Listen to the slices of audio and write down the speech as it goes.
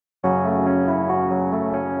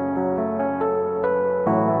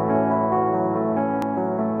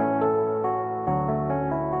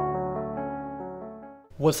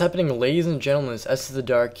What's happening, ladies and gentlemen? It's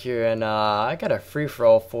EssenceOfTheDark here, and I got a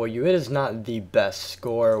free-for-all for you. It is not the best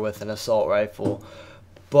score with an assault rifle,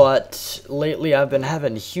 but lately I've been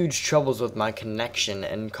having huge troubles with my connection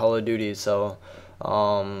in Call of Duty, so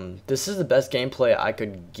this is the best gameplay I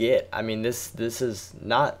could get. I mean, this is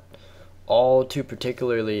not all too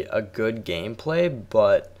particularly a good gameplay,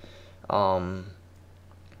 but my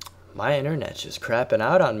internet's just crapping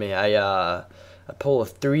out on me. I pull a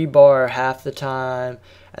 3-bar half the time,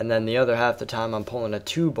 and then the other half the time I'm pulling a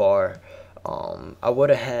 2-bar. I would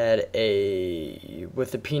have had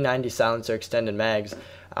with the P90 silencer extended mags,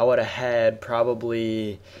 I would have had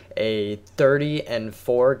probably a 30 and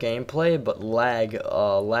 4 gameplay, but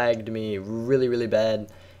lagged me really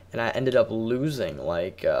bad, and I ended up losing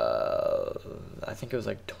like I think it was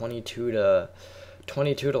like 22 to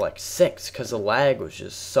like 6 because the lag was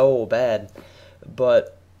just so bad.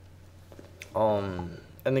 But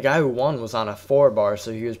and the guy who won was on a 4-bar,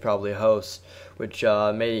 so he was probably a host, which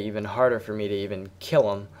made it even harder for me to even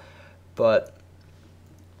kill him. But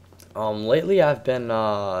lately I've been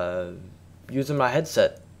using my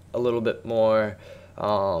headset a little bit more.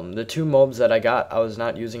 The 2 m.o.a.bs that I got, I was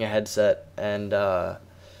not using a headset, and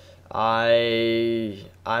I'm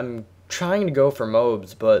trying to go for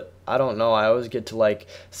m.o.a.bs, but I don't know, I always get to like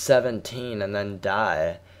 17 and then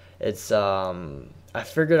die. It's I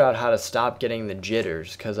figured out how to stop getting the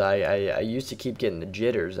jitters, because I used to keep getting the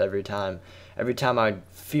jitters every time I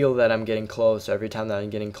feel that I'm getting close, every time that I'm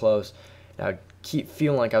getting close, I'd keep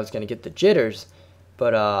feeling like I was going to get the jitters.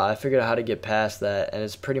 But I figured out how to get past that, and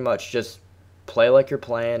it's pretty much just play like you're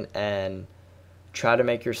playing and try to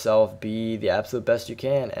make yourself be the absolute best you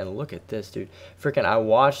can. And look at this, dude. Freaking, I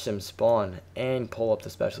watched him spawn and pull up the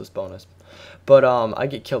specialist bonus. But I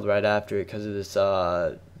get killed right after it because of this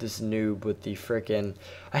noob with the freaking...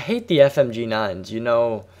 I hate the FMG9s, you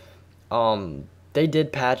know. They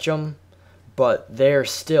did patch them, but they're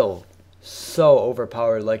still so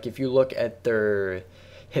overpowered. Like, if you look at their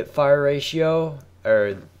hipfire ratio,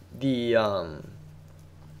 or the... I'm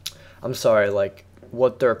sorry, like,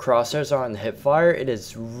 what their crosshairs are on the hipfire, it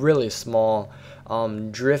is really small.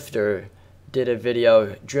 Drifter did a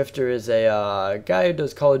video. Drifter is a guy who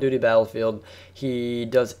does Call of Duty Battlefield. He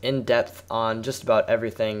does in-depth on just about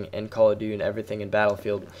everything in Call of Duty and everything in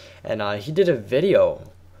Battlefield. And he did a video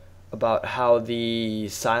about how the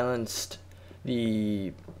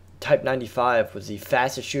Type 95 was the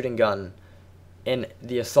fastest shooting gun in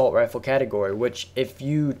the assault rifle category, which if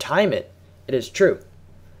you time it, it is true.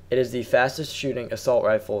 It is the fastest shooting assault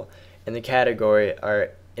rifle in the category, or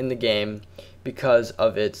in the game, because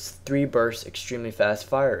of its 3-burst extremely fast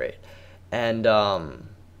fire rate. And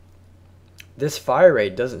this fire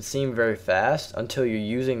rate doesn't seem very fast until you're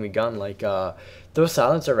using the gun. Like, throw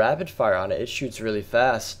silencer rapid fire on it, it shoots really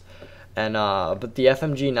fast. And but the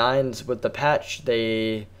FMG9s with the patch,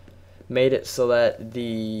 they made it so that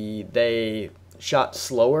they shot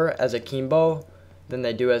slower as a kimbo than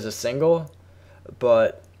they do as a single.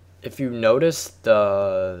 But if you notice,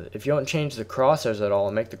 if you don't change the crosshairs at all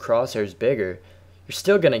and make the crosshairs bigger, you're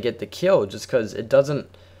still gonna get the kill, just because it doesn't.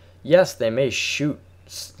 Yes, they may shoot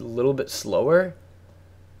a little bit slower,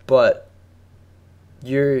 but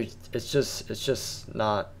it's just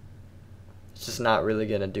not really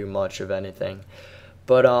gonna do much of anything.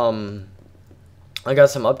 But I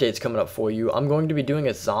got some updates coming up for you. I'm going to be doing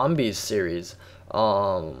a zombies series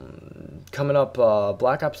coming up.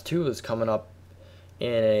 Black Ops 2 is coming up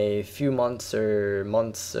in a few months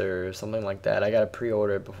or something like that. I got to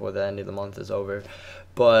pre-order it before the end of the month is over,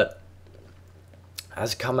 but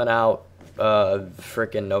that's coming out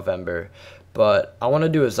freaking November. But I want to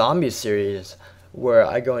do a zombies series where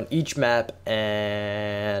I go in each map,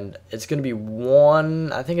 and it's gonna be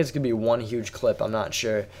I think it's gonna be one huge clip, I'm not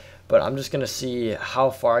sure, but I'm just gonna see how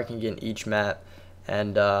far I can get in each map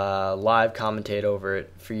and live commentate over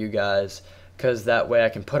it for you guys, because that way I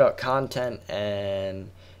can put out content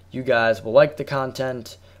and you guys will like the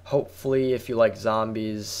content. Hopefully, if you like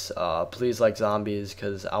zombies, please like zombies,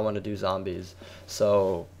 because I want to do zombies.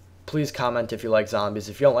 So please comment if you like zombies.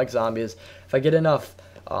 If you don't like zombies, if I get enough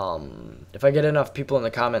people in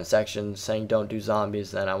the comment section saying don't do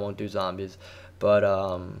zombies, then I won't do zombies. But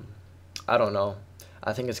I don't know.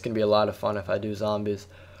 I think it's gonna be a lot of fun if I do zombies.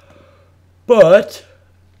 But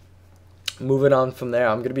moving on from there,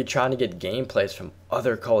 I'm going to be trying to get gameplays from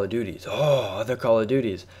other Call of Duties. Other Call of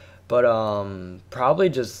Duties. But probably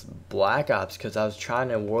just Black Ops, because I was trying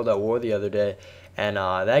to World at War the other day, and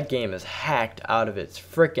that game is hacked out of its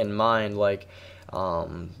freaking mind. Like,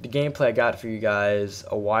 the gameplay I got for you guys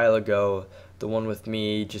a while ago, the one with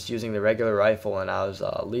me just using the regular rifle, and I was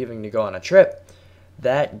leaving to go on a trip,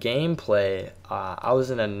 that gameplay, I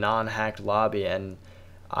was in a non-hacked lobby, and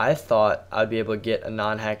I thought I'd be able to get a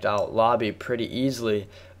non-hacked out lobby pretty easily,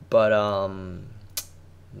 but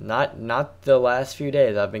not the last few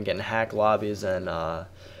days. I've been getting hacked lobbies, and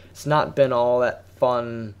it's not been all that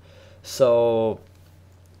fun. So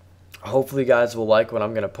hopefully you guys will like what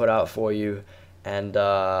I'm gonna put out for you, and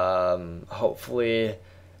hopefully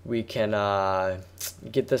we can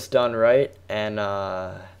get this done right and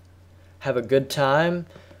have a good time.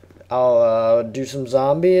 I'll do some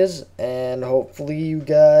zombies, and hopefully you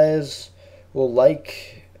guys will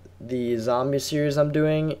like the zombie series I'm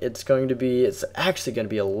doing. It's actually going to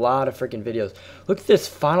be a lot of freaking videos. Look at this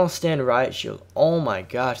Final Stand riot shield. Oh my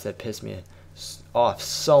gosh, that pissed me off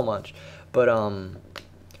so much. But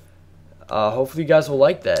hopefully you guys will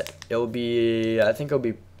like that. I think it'll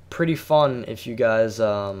be pretty fun if you guys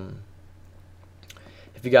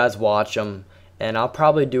watch them, and I'll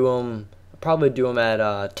probably do them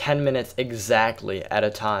at 10 minutes exactly at a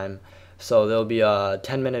time. So there'll be a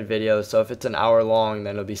 10-minute video. So if it's an hour long,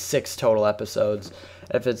 then it'll be 6 total episodes.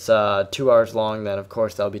 If it's 2 hours long, then of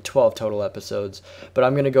course that'll be 12 total episodes. But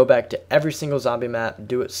I'm gonna go back to every single zombie map,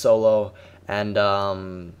 do it solo, and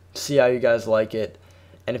see how you guys like it.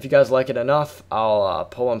 And if you guys like it enough, I'll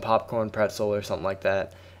pull in popcorn pretzel or something like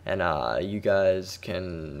that, and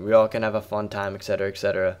we all can have a fun time, etc.,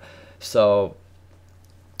 etc. So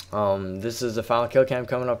this is the final kill cam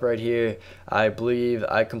coming up right here. I believe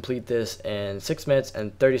I complete this in 6 minutes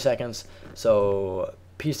and 30 seconds. So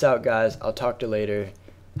peace out, guys. I'll talk to you later.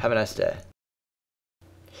 Have a nice day.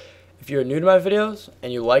 If you're new to my videos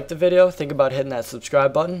and you like the video, think about hitting that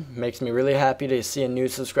subscribe button. Makes me really happy to see a new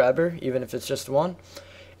subscriber, even if it's just one.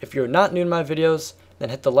 If you're not new to my videos, then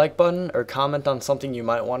hit the like button or comment on something you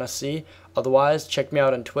might want to see. Otherwise, check me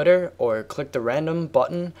out on Twitter or click the random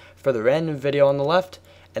button for the random video on the left.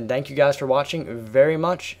 And thank you guys for watching very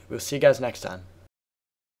much. We'll see you guys next time.